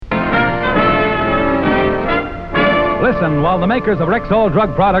listen while the makers of Rexall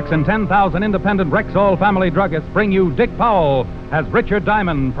drug products and 10,000 independent Rexall family druggists bring you Dick Powell as Richard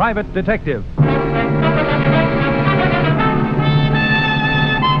Diamond, private detective.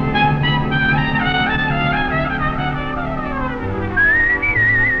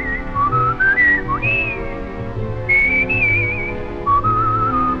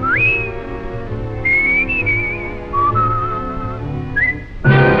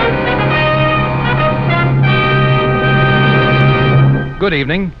 Good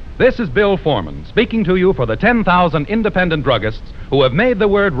evening. This is Bill Foreman speaking to you for the 10,000 independent druggists who have made the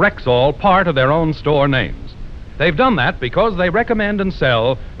word Rexall part of their own store names. They've done that because they recommend and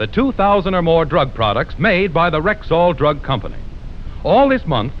sell the 2,000 or more drug products made by the Rexall Drug Company. All this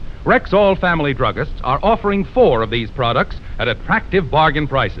month, Rexall family druggists are offering 4 of these products at attractive bargain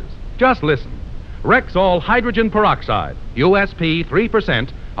prices. Just listen. Rexall Hydrogen Peroxide, USP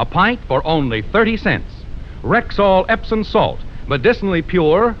 3%, a pint for only 30 cents. Rexall Epsom Salt, medicinally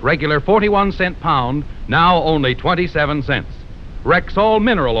pure, regular 41-cent pound, now only 27 cents. Rexall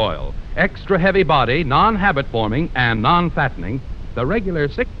Mineral Oil, extra heavy body, non-habit forming, and non-fattening, the regular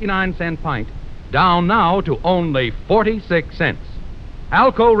 69-cent pint, down now to only 46 cents.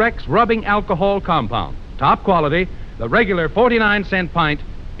 Alco-Rex Rubbing Alcohol Compound, top quality, the regular 49-cent pint,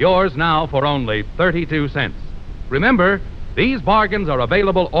 yours now for only 32 cents. Remember, these bargains are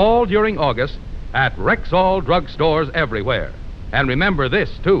available all during August at Rexall drugstores everywhere. And remember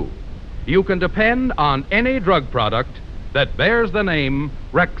this, too. You can depend on any drug product that bears the name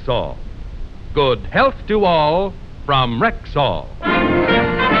Rexall. Good health to all from Rexall.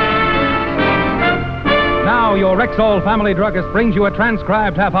 Now, your Rexall family druggist brings you a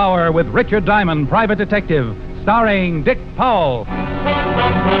transcribed half hour with Richard Diamond, private detective, starring Dick Powell.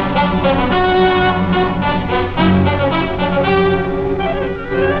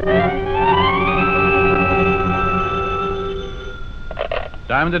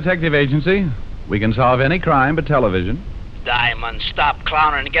 Diamond Detective Agency. We can solve any crime but television. Diamond, stop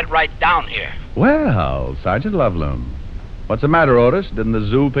clowning and get right down here. Well, Sergeant Loveloon. What's the matter, Otis? Didn't the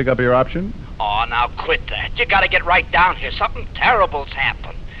zoo pick up your option? Oh, now quit that. You gotta get right down here. Something terrible's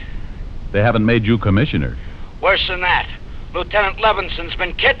happened. They haven't made you commissioner. Worse than that. Lieutenant Levinson's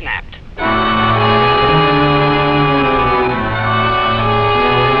been kidnapped.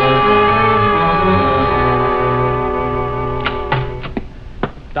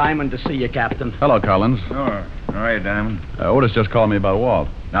 Diamond to see you, Captain. Hello, Collins. Oh, all right, Diamond. Otis just called me about Walt.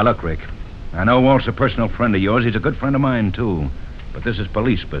 Now, look, Rick. I know Walt's a personal friend of yours. He's a good friend of mine, too. But this is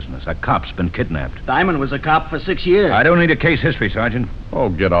police business. A cop's been kidnapped. Diamond was a cop for 6 years. I don't need a case history, Sergeant. Oh,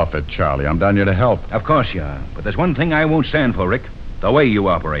 get off it, Charlie. I'm down here to help. Of course you are. But there's one thing I won't stand for, Rick. The way you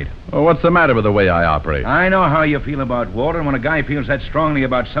operate. Oh, what's the matter with the way I operate? I know how you feel about Walt, and when a guy feels that strongly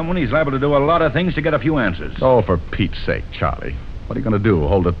about someone, he's liable to do a lot of things to get a few answers. Oh, for Pete's sake, Charlie. What are you going to do?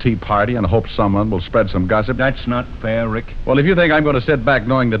 Hold a tea party and hope someone will spread some gossip? That's not fair, Rick. Well, if you think I'm going to sit back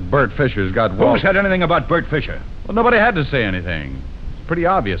knowing that Bert Fisher's got Walt... Who said anything about Bert Fisher? Well, nobody had to say anything. It's pretty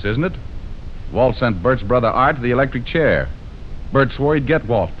obvious, isn't it? Walt sent Bert's brother Art to the electric chair. Bert swore he'd get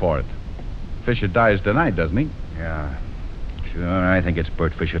Walt for it. Fisher dies tonight, doesn't he? Yeah. Sure, I think it's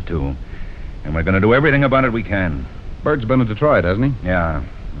Bert Fisher, too. And we're going to do everything about it we can. Bert's been in Detroit, hasn't he? Yeah.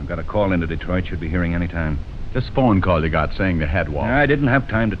 I've got a call into Detroit. Should be hearing any time. This phone call you got saying they had Walt. I didn't have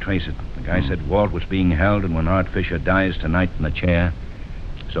time to trace it. The guy said Walt was being held, and when Art Fisher dies tonight in the chair,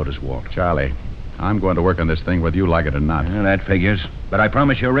 so does Walt. Charlie, I'm going to work on this thing whether you like it or not. Yeah, that figures. But I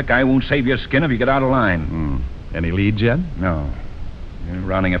promise you, Rick, I won't save your skin if you get out of line. Any leads yet? No. You're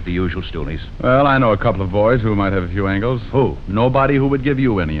rounding up the usual stoolies. Well, I know a couple of boys who might have a few angles. Who? Nobody who would give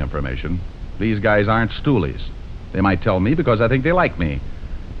you any information. These guys aren't stoolies. They might tell me because I think they like me.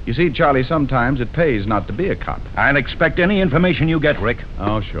 You see, Charlie, sometimes it pays not to be a cop. I'll expect any information you get, Rick.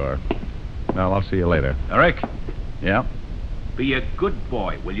 Oh, sure. Well, I'll see you later. Rick? Yeah? Be a good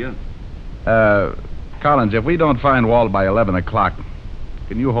boy, will you? Collins, if we don't find Walt by 11 o'clock,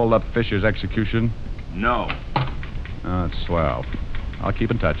 can you hold up Fisher's execution? No. Oh, that's swell. I'll keep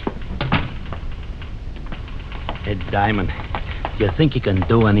in touch. Hey, Diamond, do you think you can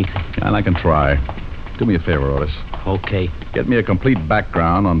do anything? And I can try. Do me a favor, Otis. Okay. Get me a complete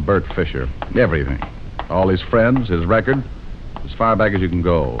background on Bert Fisher. Everything. All his friends, his record, as far back as you can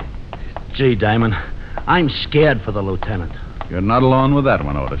go. Gee, Diamond, I'm scared for the lieutenant. You're not alone with that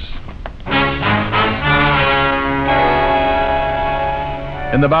one, Otis.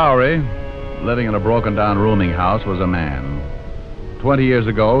 In the Bowery, living in a broken-down rooming house, was a man. 20 years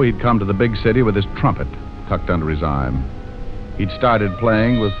ago, he'd come to the big city with his trumpet tucked under his arm. He'd started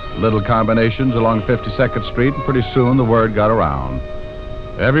playing with little combinations along 52nd Street, and pretty soon the word got around.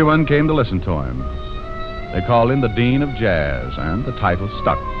 Everyone came to listen to him. They called him the Dean of Jazz, and the title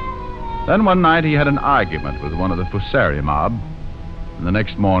stuck. Then one night he had an argument with one of the Fusari mob, and the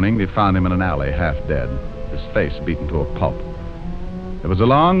next morning they found him in an alley, half dead, his face beaten to a pulp. It was a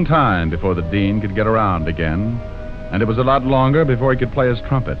long time before the Dean could get around again, and it was a lot longer before he could play his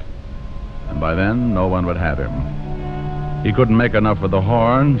trumpet. And by then, no one would have him. He couldn't make enough of the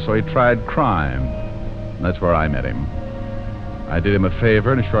horn, so he tried crime. And that's where I met him. I did him a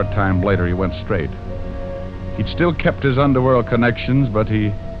favor, and a short time later he went straight. He'd still kept his underworld connections, but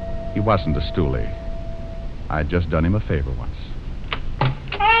he wasn't a stoolie. I'd just done him a favor once.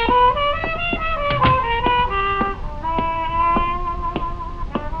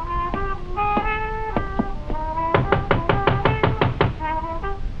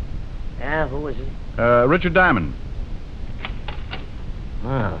 Yeah, who is it? Richard Diamond.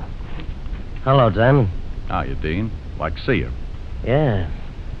 Oh. Hello, Diamond. How you, Dean? Like to see you. Yeah.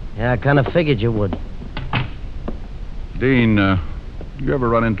 Yeah, I kind of figured you would. Dean, you ever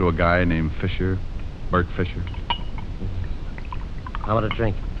run into a guy named Fisher? Bert Fisher? How about a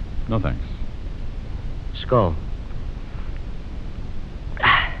drink? No, thanks. Skull.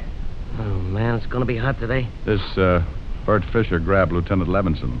 Oh, man, it's going to be hot today. This, Bert Fisher grabbed Lieutenant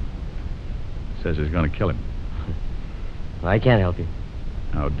Levinson. Says he's going to kill him. I can't help you.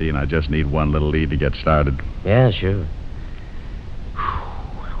 Oh, Dean, I just need one little lead to get started. Yeah, sure.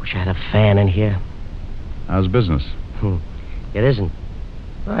 I wish I had a fan in here. How's business? It isn't.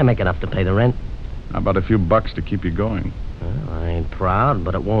 I make enough to pay the rent. How about a few bucks to keep you going? Well, I ain't proud,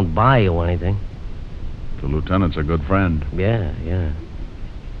 but it won't buy you anything. The lieutenant's a good friend. Yeah.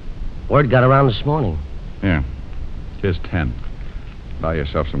 Word got around this morning. Here. Here's 10. Buy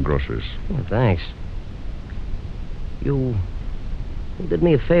yourself some groceries. Oh, thanks. You did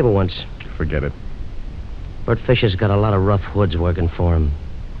me a favor once. Forget it. Bert Fisher's got a lot of rough hoods working for him.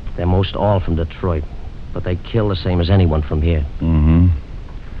 They're most all from Detroit, but they kill the same as anyone from here. Mm-hmm.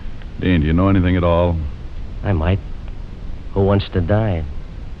 Dean, do you know anything at all? I might. Who wants to die?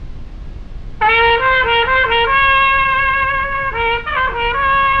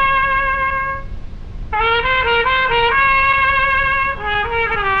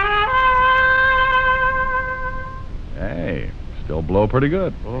 Hey, still blow pretty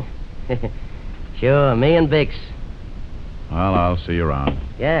good. Sure, me and Bix. Well, I'll see you around.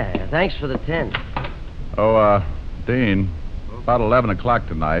 Yeah, thanks for the 10. Oh, Dean, about 11 o'clock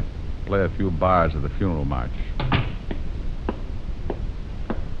tonight, play a few bars of the funeral march.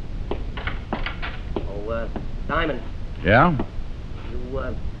 Oh, Diamond, Yeah?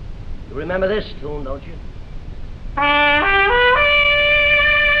 you remember this tune, don't you?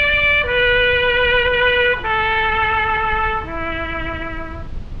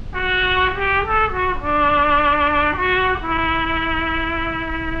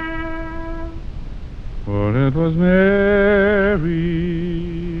 For it was Mary,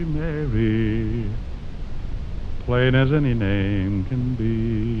 Mary, plain as any name can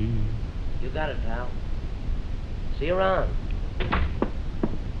be. You got it, pal. See you around.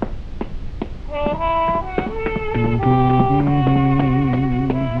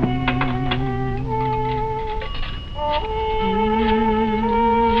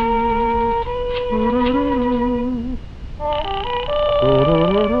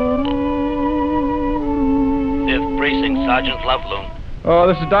 Sergeant Loveloon. Oh,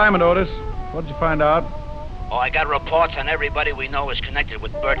 this is Diamond, Otis. What'd you find out? Oh, I got reports on everybody we know is connected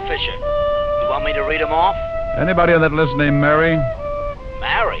with Bert Fisher. You want me to read them off? Anybody on that list named Mary?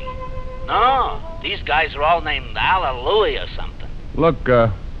 Mary? No, these guys are all named Hallelujah or something. Look,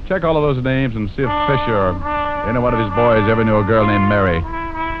 check all of those names and see if Fisher or any one of his boys ever knew a girl named Mary.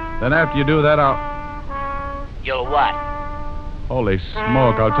 Then after you do that, You'll what? Holy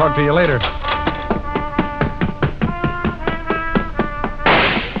smoke, I'll talk to you later.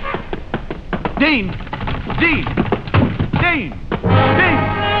 Dean! Dean! Dean! Dean!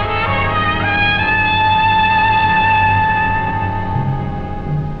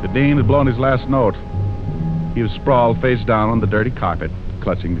 The Dean had blown his last note. He was sprawled face down on the dirty carpet,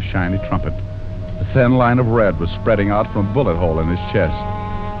 clutching the shiny trumpet. A thin line of red was spreading out from a bullet hole in his chest,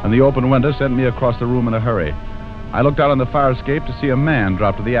 and the open window sent me across the room in a hurry. I looked out on the fire escape to see a man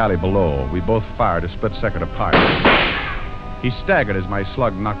drop to the alley below. We both fired a split second apart. He staggered as my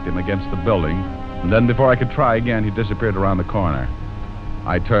slug knocked him against the building, and then before I could try again, he disappeared around the corner.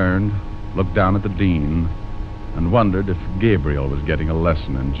 I turned, looked down at the Dean, and wondered if Gabriel was getting a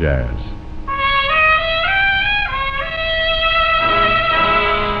lesson in jazz.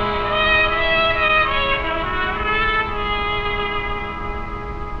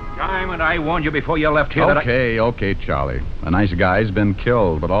 Diamond, I warned you before you left here Okay, Charlie. A nice guy's been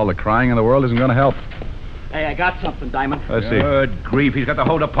killed, but all the crying in the world isn't going to help. Hey, I got something, Diamond. Let's see. Good grief, he's got the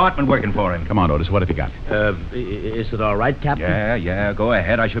whole department working for him. Come on, Otis. What have you got? Is it all right, Captain? Yeah, go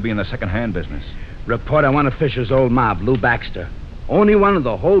ahead. I should be in the second-hand business. Report on one of Fisher's old mob, Lou Baxter. Only one of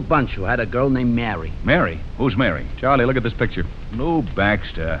the whole bunch who had a girl named Mary. Mary? Who's Mary? Charlie, look at this picture. Lou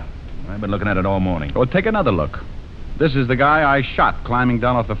Baxter. I've been looking at it all morning. Well, take another look. This is the guy I shot climbing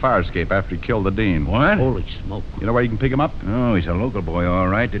down off the fire escape after he killed the dean. What? Holy smoke. You know where you can pick him up? Oh, he's a local boy, all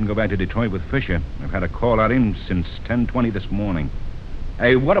right. Didn't go back to Detroit with Fisher. I've had a call on him since 10:20 this morning.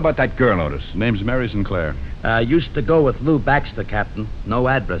 Hey, what about that girl, Otis? Name's Mary Sinclair. Used to go with Lou Baxter, Captain. No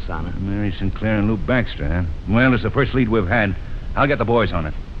address on her. Mary Sinclair and Lou Baxter, huh? Well, it's the first lead we've had. I'll get the boys on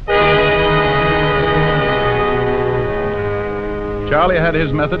it. Charlie had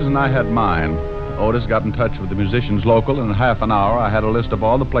his methods and I had mine. Otis got in touch with the musicians local, and in half an hour I had a list of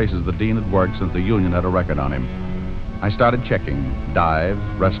all the places the dean had worked since the union had a record on him. I started checking dives,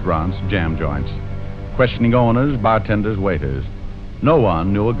 restaurants, jam joints, questioning owners, bartenders, waiters. No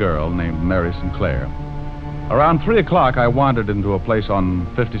one knew a girl named Mary Sinclair. Around 3 o'clock, I wandered into a place on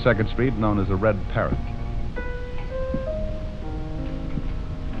 52nd Street known as the Red Parrot.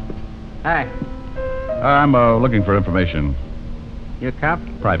 Hey, I'm looking for information. you a cop?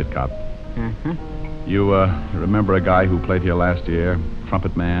 Private cop. Uh-huh. You remember a guy who played here last year?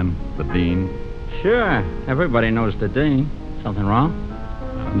 Trumpet man, the dean? Sure. Everybody knows the dean. Something wrong?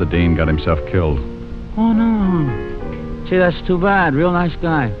 The dean got himself killed. Oh, no. Gee, that's too bad. Real nice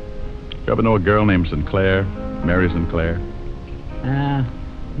guy. You ever know a girl named Sinclair? Mary Sinclair?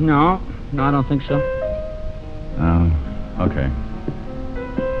 No. No, I don't think so. Oh, okay.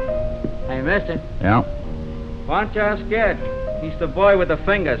 Hey, mister. Yeah? Why don't you ask Ed? He's the boy with the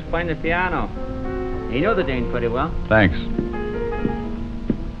fingers playing the piano. He knew the dean pretty well. Thanks.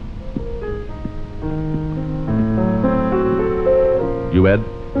 You, Ed?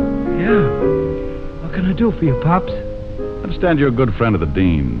 Yeah. What can I do for you, Pops? I understand you're a good friend of the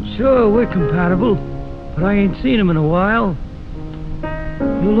dean's. Sure, we're compatible, but I ain't seen him in a while.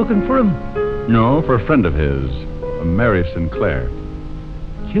 You looking for him? No, for a friend of his, a Mary Sinclair.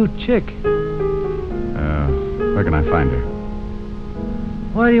 Cute chick. Where can I find her?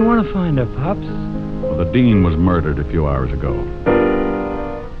 Why do you want to find her, Pops? Well, the dean was murdered a few hours ago.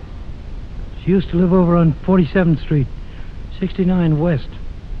 She used to live over on 47th Street, 69 West.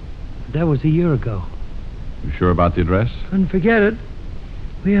 But that was a year ago. You sure about the address? Couldn't forget it.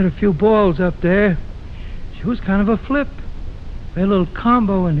 We had a few balls up there. She was kind of a flip. We had a little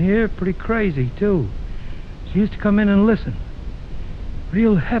combo in here, pretty crazy, too. She used to come in and listen.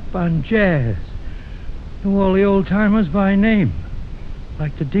 Real hep on jazz. Knew all the old-timers by name,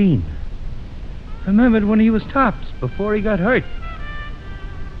 like the dean. Remembered when he was tops, before he got hurt.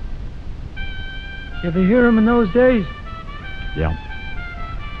 You ever hear him in those days? Yeah.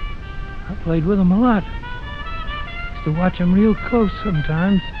 I played with him a lot. Used to watch him real close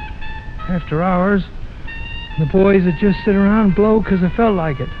sometimes, after hours. The boys would just sit around and blow because I felt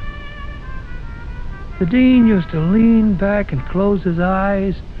like it. The dean used to lean back and close his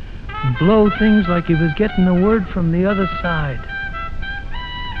eyes and blow things like he was getting the word from the other side.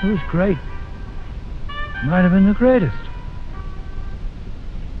 It was great. Might have been the greatest.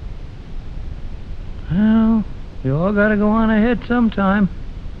 Well, you all gotta go on ahead sometime.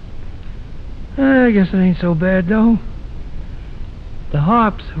 I guess it ain't so bad, though. The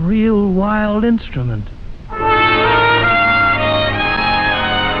harp's a real wild instrument.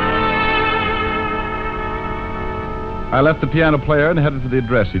 I left the piano player and headed for the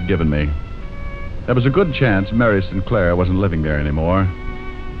address he'd given me. There was a good chance Mary Sinclair wasn't living there anymore,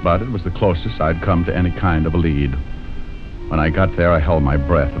 but it was the closest I'd come to any kind of a lead. When I got there, I held my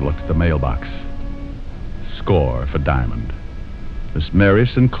breath and looked at the mailbox. Score for Diamond. Miss Mary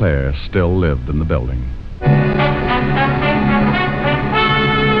Sinclair still lived in the building.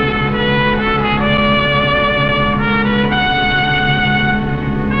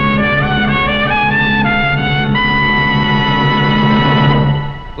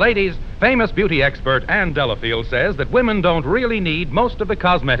 Ladies, famous beauty expert Ann Delafield says that women don't really need most of the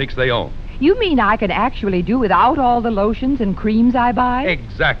cosmetics they own. You mean I can actually do without all the lotions and creams I buy?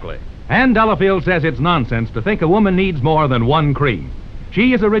 Exactly. Ann Delafield says it's nonsense to think a woman needs more than one cream.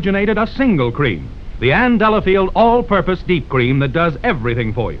 She has originated a single cream, the Ann Delafield All-Purpose Deep Cream that does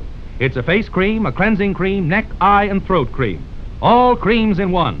everything for you. It's a face cream, a cleansing cream, neck, eye, and throat cream. All creams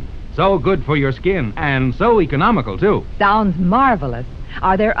in one. So good for your skin, and so economical, too. Sounds marvelous.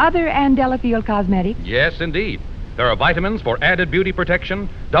 Are there other Ann Delafield cosmetics? Yes, indeed. There are vitamins for added beauty protection,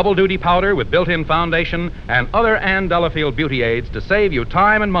 double-duty powder with built-in foundation, and other Ann Delafield beauty aids to save you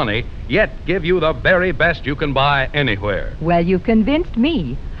time and money, yet give you the very best you can buy anywhere. Well, you've convinced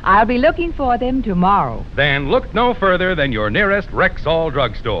me. I'll be looking for them tomorrow. Then look no further than your nearest Rexall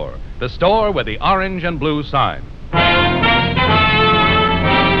drugstore, the store with the orange and blue sign.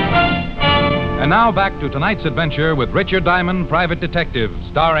 And now back to tonight's adventure with Richard Diamond, Private Detective,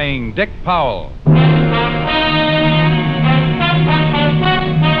 starring Dick Powell.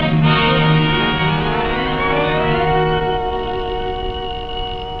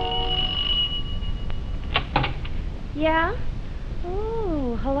 Yeah?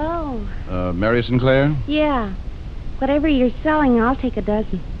 Oh, hello. Mary Sinclair? Yeah. Whatever you're selling, I'll take a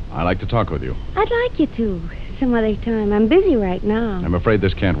dozen. I'd like to talk with you. I'd like you to. Some other time. I'm busy right now. I'm afraid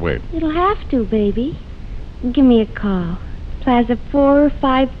this can't wait. It'll have to, baby. Give me a call. Plaza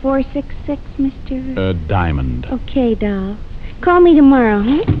 45466, Mr. Diamond. Okay, doll. Call me tomorrow,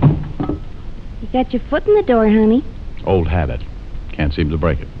 huh? You got your foot in the door, honey. Old habit. Can't seem to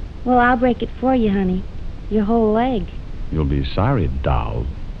break it. Well, I'll break it for you, honey. Your whole leg. You'll be sorry, doll.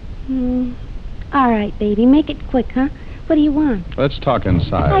 All right, baby. Make it quick, huh? What do you want? Let's talk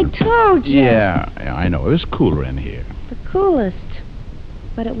inside. I told you. Yeah, I know. It was cooler in here. The coolest.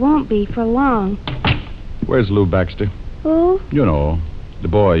 But it won't be for long. Where's Lou Baxter? Who? You know, the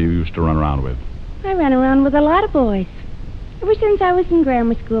boy you used to run around with. I ran around with a lot of boys. Ever since I was in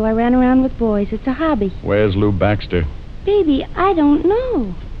grammar school, I ran around with boys. It's a hobby. Where's Lou Baxter? Baby, I don't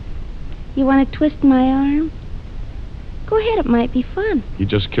know. You want to twist my arm? Go ahead, it might be fun. He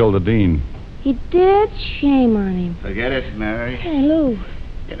just killed the dean. He did? Shame on him. Forget it, Mary. Hey, Lou.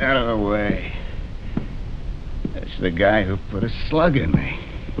 Get out of the way. That's the guy who put a slug in me.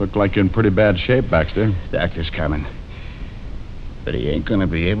 Look like you're in pretty bad shape, Baxter. Doctor's coming. But he ain't gonna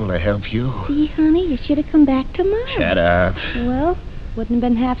be able to help you. See, honey, you should have come back tomorrow. Shut up. Well, wouldn't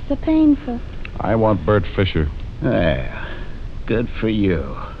have been half so painful. I want Bert Fisher. Well, good for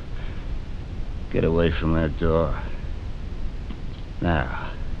you. Get away from that door. Now,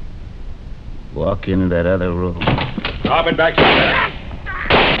 walk into that other room. Drop it back there.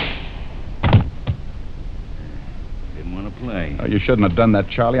 Didn't want to play. You shouldn't have done that,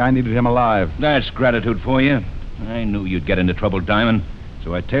 Charlie. I needed him alive. That's gratitude for you. I knew you'd get into trouble, Diamond.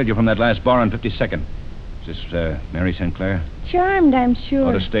 So I tailed you from that last bar on 52nd. Is this, Mary Sinclair? Charmed, I'm sure.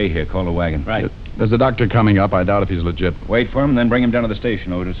 Ought to stay here. Call the wagon. Right. There's a doctor coming up. I doubt if he's legit. Wait for him, then bring him down to the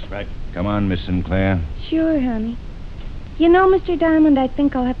station, Otis. Right. Come on, Miss Sinclair. Sure, honey. You know, Mr. Diamond, I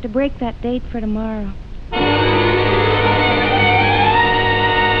think I'll have to break that date for tomorrow.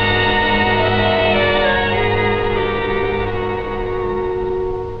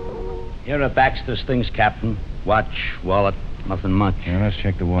 Here are Baxter's things, Captain. Watch, wallet, nothing much. Yeah, let's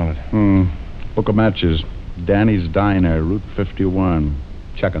check the wallet. Book of matches. Danny's Diner, Route 51.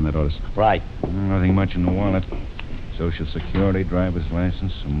 Check on that, Otis. Right. Nothing much in the wallet. Social Security, driver's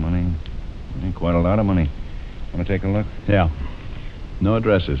license, some money. Quite a lot of money. Want to take a look? Yeah. No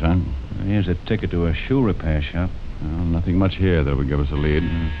addresses, huh? Here's a ticket to a shoe repair shop. Well, nothing much here that would give us a lead.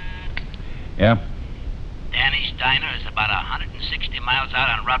 Yeah? Danny's Diner is about 160 miles out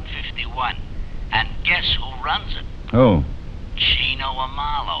on Route 51. And guess who runs it? Oh, Chino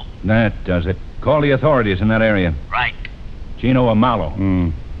Amalo. that does it. Call the authorities in that area. Right. Gino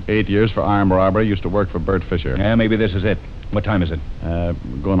Amalo. 8 years for armed robbery. Used to work for Bert Fisher. Yeah, maybe this is it. What time is it?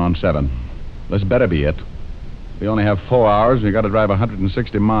 Going on 7. This better be it. We only have 4 hours, and we got to drive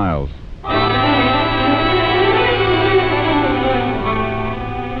 160 miles.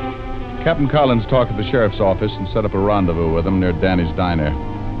 Captain Collins talked at the sheriff's office and set up a rendezvous with him near Danny's Diner.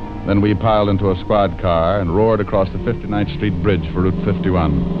 Then we piled into a squad car and roared across the 59th Street Bridge for Route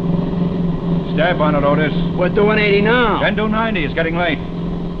 51. Step on it, Otis. We're doing 80 now. 10 to 90. It's getting late.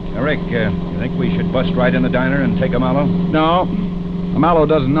 Now, Rick, you think we should bust right in the diner and take Amalo? No. Amalo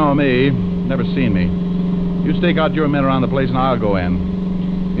doesn't know me. Never seen me. You stake out your men around the place and I'll go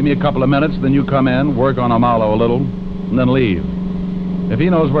in. Give me a couple of minutes, then you come in, work on Amalo a little, and then leave. If he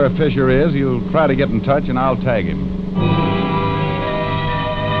knows where Fisher is, he'll try to get in touch and I'll tag him.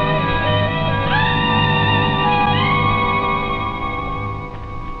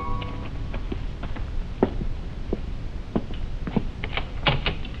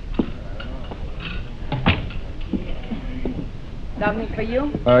 Something for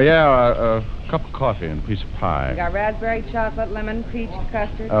you? A cup of coffee and a piece of pie. We got raspberry, chocolate, lemon, peach,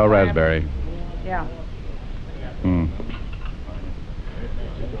 custard. Raspberry. Yeah.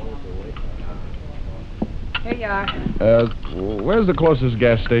 Here you are. Where's the closest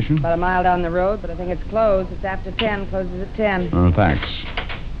gas station? About a mile down the road, but I think it's closed. It's after 10. Closes at 10. Thanks.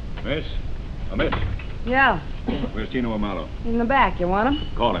 Miss? Miss? Yeah. Where's Gino Amalo? In the back. You want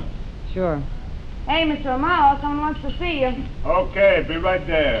him? Call him. Sure. Hey, Mr. Amalo, someone wants to see you. Okay, be right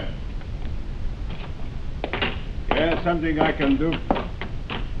there. Yeah, something I can do.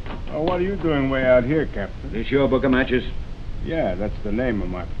 Well, what are you doing way out here, Captain? This your book of matches? Yeah, that's the name of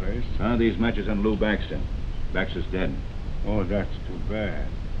my place. Found these matches on Lou Baxter. Baxter's dead. Oh, that's too bad.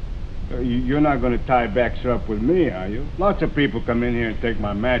 You're not going to tie Baxter up with me, are you? Lots of people come in here and take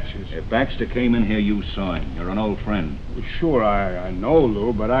my matches. If Baxter came in here, you saw him. You're an old friend. Well, sure, I know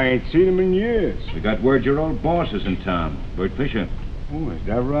Lou, but I ain't seen him in years. We got word your old boss is in town, Bert Fisher. Oh, is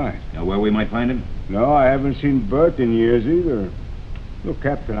that right? Know where we might find him? No, I haven't seen Bert in years either. Look,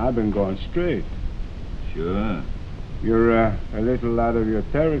 Captain, I've been going straight. Sure. You're a little out of your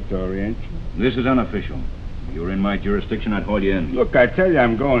territory, ain't you? This is unofficial. If you were in my jurisdiction, I'd haul you in. Look, I tell you,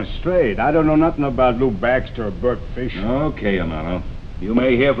 I'm going straight. I don't know nothing about Lou Baxter or Bert Fisher. Okay, Amaro. You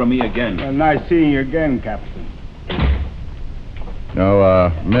may hear from me again. Well, nice seeing you again, Captain.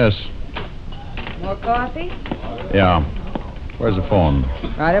 No, miss. More coffee? Yeah. Where's the phone?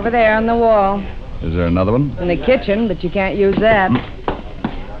 Right over there on the wall. Is there another one? In the kitchen, but you can't use that.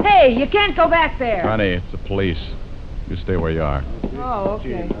 Hey, you can't go back there. Honey, it's the police. You stay where you are. Oh,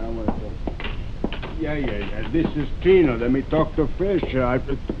 okay. Yeah. This is Tino. Let me talk to Fisher.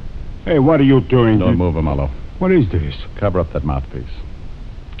 Hey, what are you doing? Don't move, Amalo. What is this? Cover up that mouthpiece.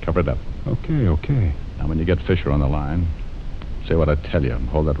 Cover it up. Okay. Now, when you get Fisher on the line, say what I tell you.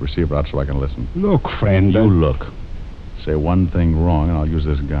 Hold that receiver out so I can listen. Look, friend. You look. Say one thing wrong, and I'll use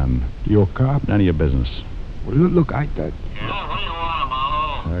this gun. You a cop? None of your business. Well, look, I... Yeah, what do you want,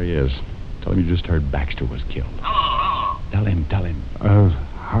 Amalo? There he is. Tell him you just heard Baxter was killed. Hello. Tell him.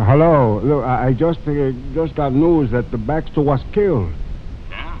 Hello. Look, I just got news that the Baxter was killed.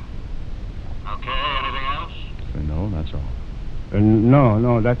 Yeah? Okay, anything else? Say no, that's all.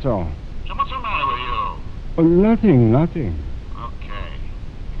 No, that's all. So what's the matter with you? Oh, nothing. Okay.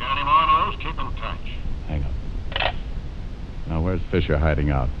 You got any more news? Keep in touch. Hang on. Now, where's Fisher hiding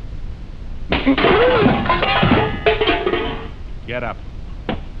out? Get up.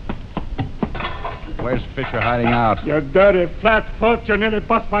 Where's Fisher hiding out? You dirty flat-foot, you nearly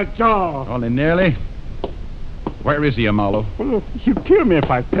bust my jaw. Only nearly? Where is he, Amalo? Well, look, you kill me if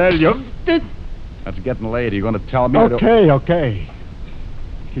I tell you. That's getting late. Are you going to tell me? Okay.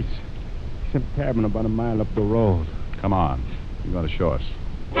 He's in a cabin about a mile up the road. Come on. You're going to show us.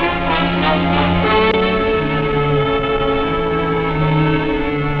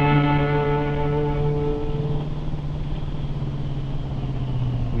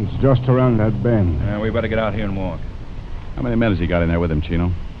 It's just around that bend. We better get out here and walk. How many men has he got in there with him,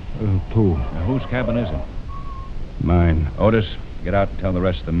 Chino? 2. Now, whose cabin is it? Mine. Otis, get out and tell the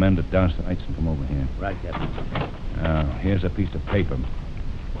rest of the men to douse the lights and come over here. Right, Captain. Now, here's a piece of paper.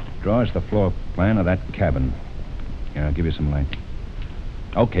 Draw us the floor plan of that cabin. Here, I'll give you some light.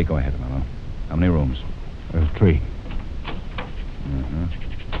 Okay, go ahead, Amalo. How many rooms? 3. Uh-huh.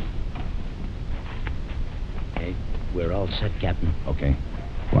 Okay, we're all set, Captain. Okay.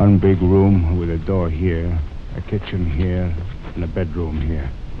 One big room with a door here, a kitchen here, and a bedroom here.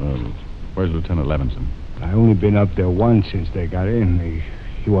 Well, where's Lieutenant Levinson? I only been up there once since they got in.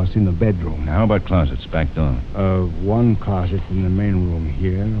 He was in the bedroom. Now, how about closets, back door? One closet in the main room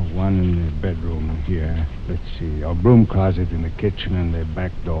here, one in the bedroom here. Let's see, a broom closet in the kitchen and the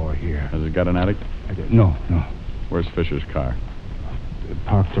back door here. Has it got an attic? No. Where's Fisher's car?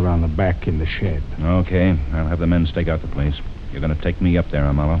 Parked around the back in the shed. Okay, I'll have the men stake out the place. You're going to take me up there,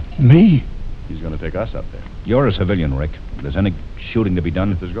 Amalo. Me? He's going to take us up there. You're a civilian, Rick. If there's any shooting to be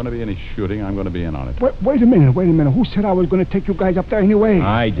done... If there's going to be any shooting, I'm going to be in on it. Wait a minute. Who said I was going to take you guys up there anyway?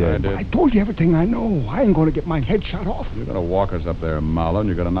 I did. I told you everything I know. I ain't going to get my head shot off. You're going to walk us up there, Marlowe, and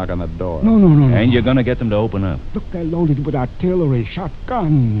you're going to knock on the door. No. And you're going to get them to open up. Look, they're loaded with artillery,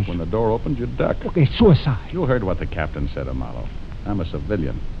 shotguns. When the door opens, you duck. Okay, suicide. You heard what the captain said, Marlowe. I'm a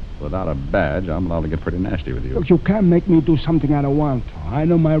civilian. Without a badge, I'm allowed to get pretty nasty with you. Look, you can't make me do something I don't want. I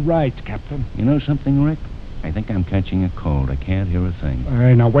know my rights, Captain. You know something, Rick? I think I'm catching a cold. I can't hear a thing. All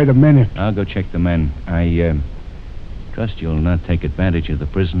right, now, wait a minute. I'll go check the men. I trust you'll not take advantage of the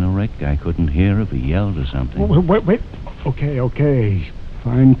prisoner, Rick. I couldn't hear if he yelled or something. Wait. Okay.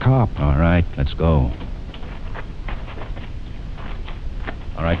 Fine cop. All right, let's go.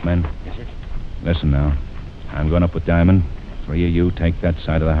 All right, men. Yes, sir. Listen now. I'm going up with Diamond. 3 of you take that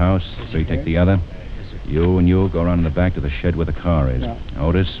side of the house. 3 take the other. You and you go around in the back to the shed where the car is. Yeah.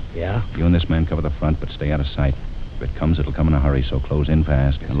 Otis? Yeah? You and this man cover the front, but stay out of sight. If it comes, it'll come in a hurry, so close in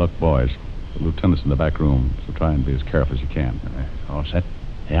fast. And look, boys, the lieutenant's in the back room, so try and be as careful as you can. All set?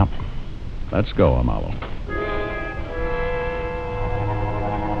 Yep. Let's go, Amalo.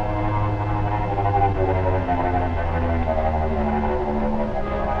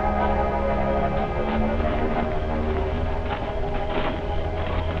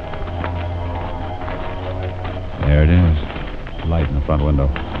 There it is. Light in the front window.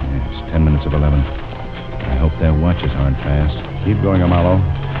 Yes, 10 minutes of 11. I hope their watches aren't fast. Keep going, Amalo.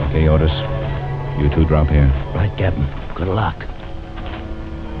 Okay, Otis. You two drop here. Right, Captain. Good luck.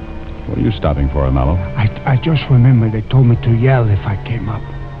 What are you stopping for, Amalo? I just remember they told me to yell if I came up.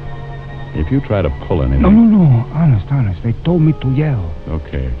 If you try to pull anything... No. Honest. They told me to yell.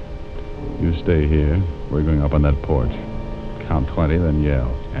 Okay. You stay here. We're going up on that porch. Count 20, then yell.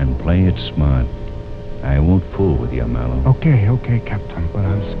 And play it smart. I won't fool with you, Mallow. Okay, Captain, but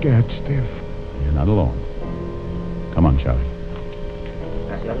I'm scared stiff. You're not alone. Come on, Charlie.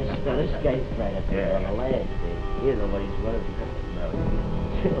 This guy's right up there on the ledge. You know what he's running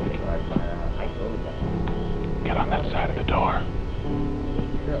I told you. Get on that side of the door.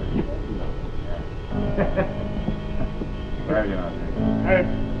 Hey,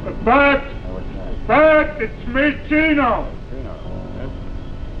 Bert, it's me, Chino.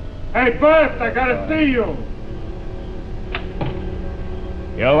 Hey, Bert, I gotta see you.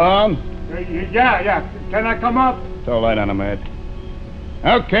 You alone? Yeah. Can I come up? It's all right on him, Ed.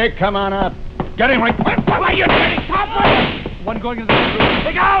 Okay, come on up. Get him right. What are you doing? Stop! One going into the room.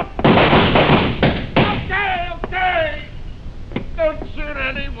 Take out! Okay. Don't shoot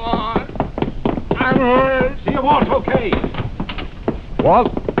anyone. I'm hurt. See you, Walt. Okay.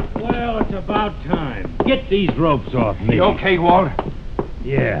 Walt? Well, it's about time. Get these ropes off me. You okay, Walt?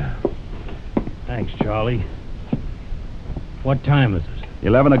 Yeah. Thanks, Charlie. What time is it?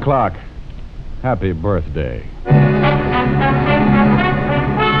 11 o'clock. Happy birthday.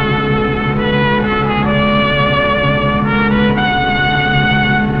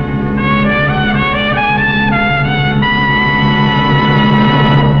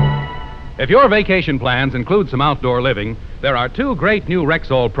 If your vacation plans include some outdoor living, there are two great new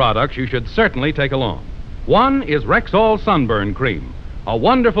Rexall products you should certainly take along. One is Rexall Sunburn Cream, a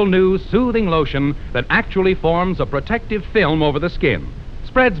wonderful new soothing lotion that actually forms a protective film over the skin,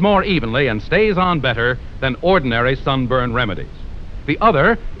 spreads more evenly and stays on better than ordinary sunburn remedies. The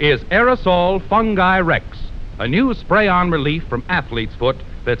other is Aerosol Fungi Rex, a new spray-on relief from athlete's foot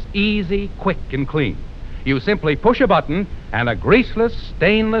that's easy, quick, and clean. You simply push a button, and a greaseless,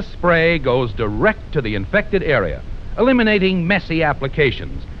 stainless spray goes direct to the infected area, eliminating messy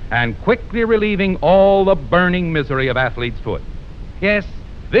applications and quickly relieving all the burning misery of athlete's foot. Yes,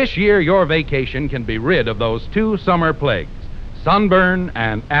 this year your vacation can be rid of those two summer plagues, sunburn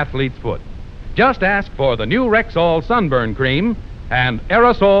and athlete's foot. Just ask for the new Rexall Sunburn Cream and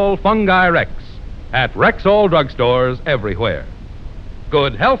Aerosol Fungi Rex at Rexall drugstores everywhere.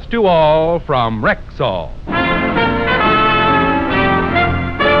 Good health to all from Rexall.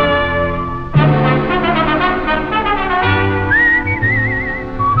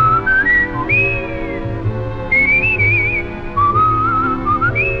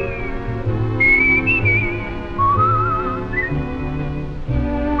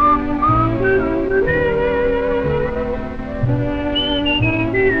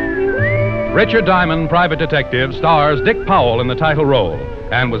 Richard Diamond, Private Detective, stars Dick Powell in the title role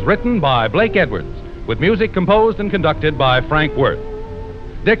and was written by Blake Edwards, with music composed and conducted by Frank Worth.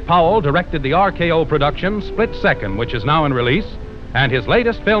 Dick Powell directed the RKO production Split Second, which is now in release, and his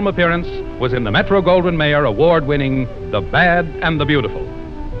latest film appearance was in the Metro-Goldwyn-Mayer award-winning The Bad and the Beautiful.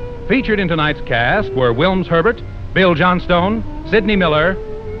 Featured in tonight's cast were Wilms Herbert, Bill Johnstone, Sidney Miller,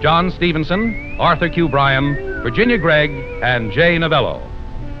 John Stevenson, Arthur Q. Bryan, Virginia Gregg, and Jay Novello.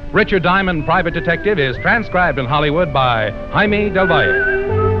 Richard Diamond, Private Detective, is transcribed in Hollywood by Jaime Del Valle.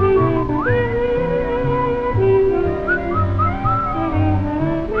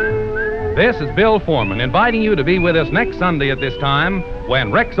 This is Bill Foreman inviting you to be with us next Sunday at this time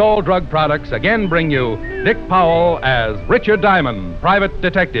when Rexall Drug Products again bring you Dick Powell as Richard Diamond, Private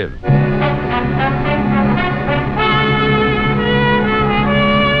Detective.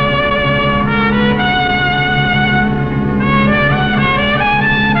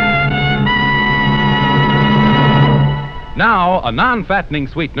 Now, a non-fattening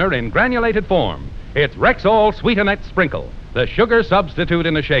sweetener in granulated form. It's Rexall Sweetenette Sprinkle, the sugar substitute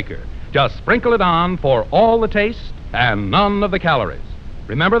in a shaker. Just sprinkle it on for all the taste and none of the calories.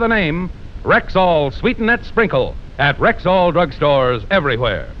 Remember the name, Rexall Sweetenette Sprinkle, at Rexall drugstores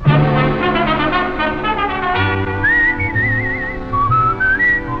everywhere.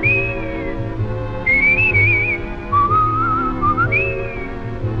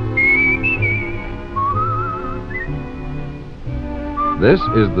 This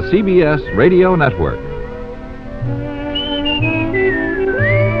is the CBS Radio Network.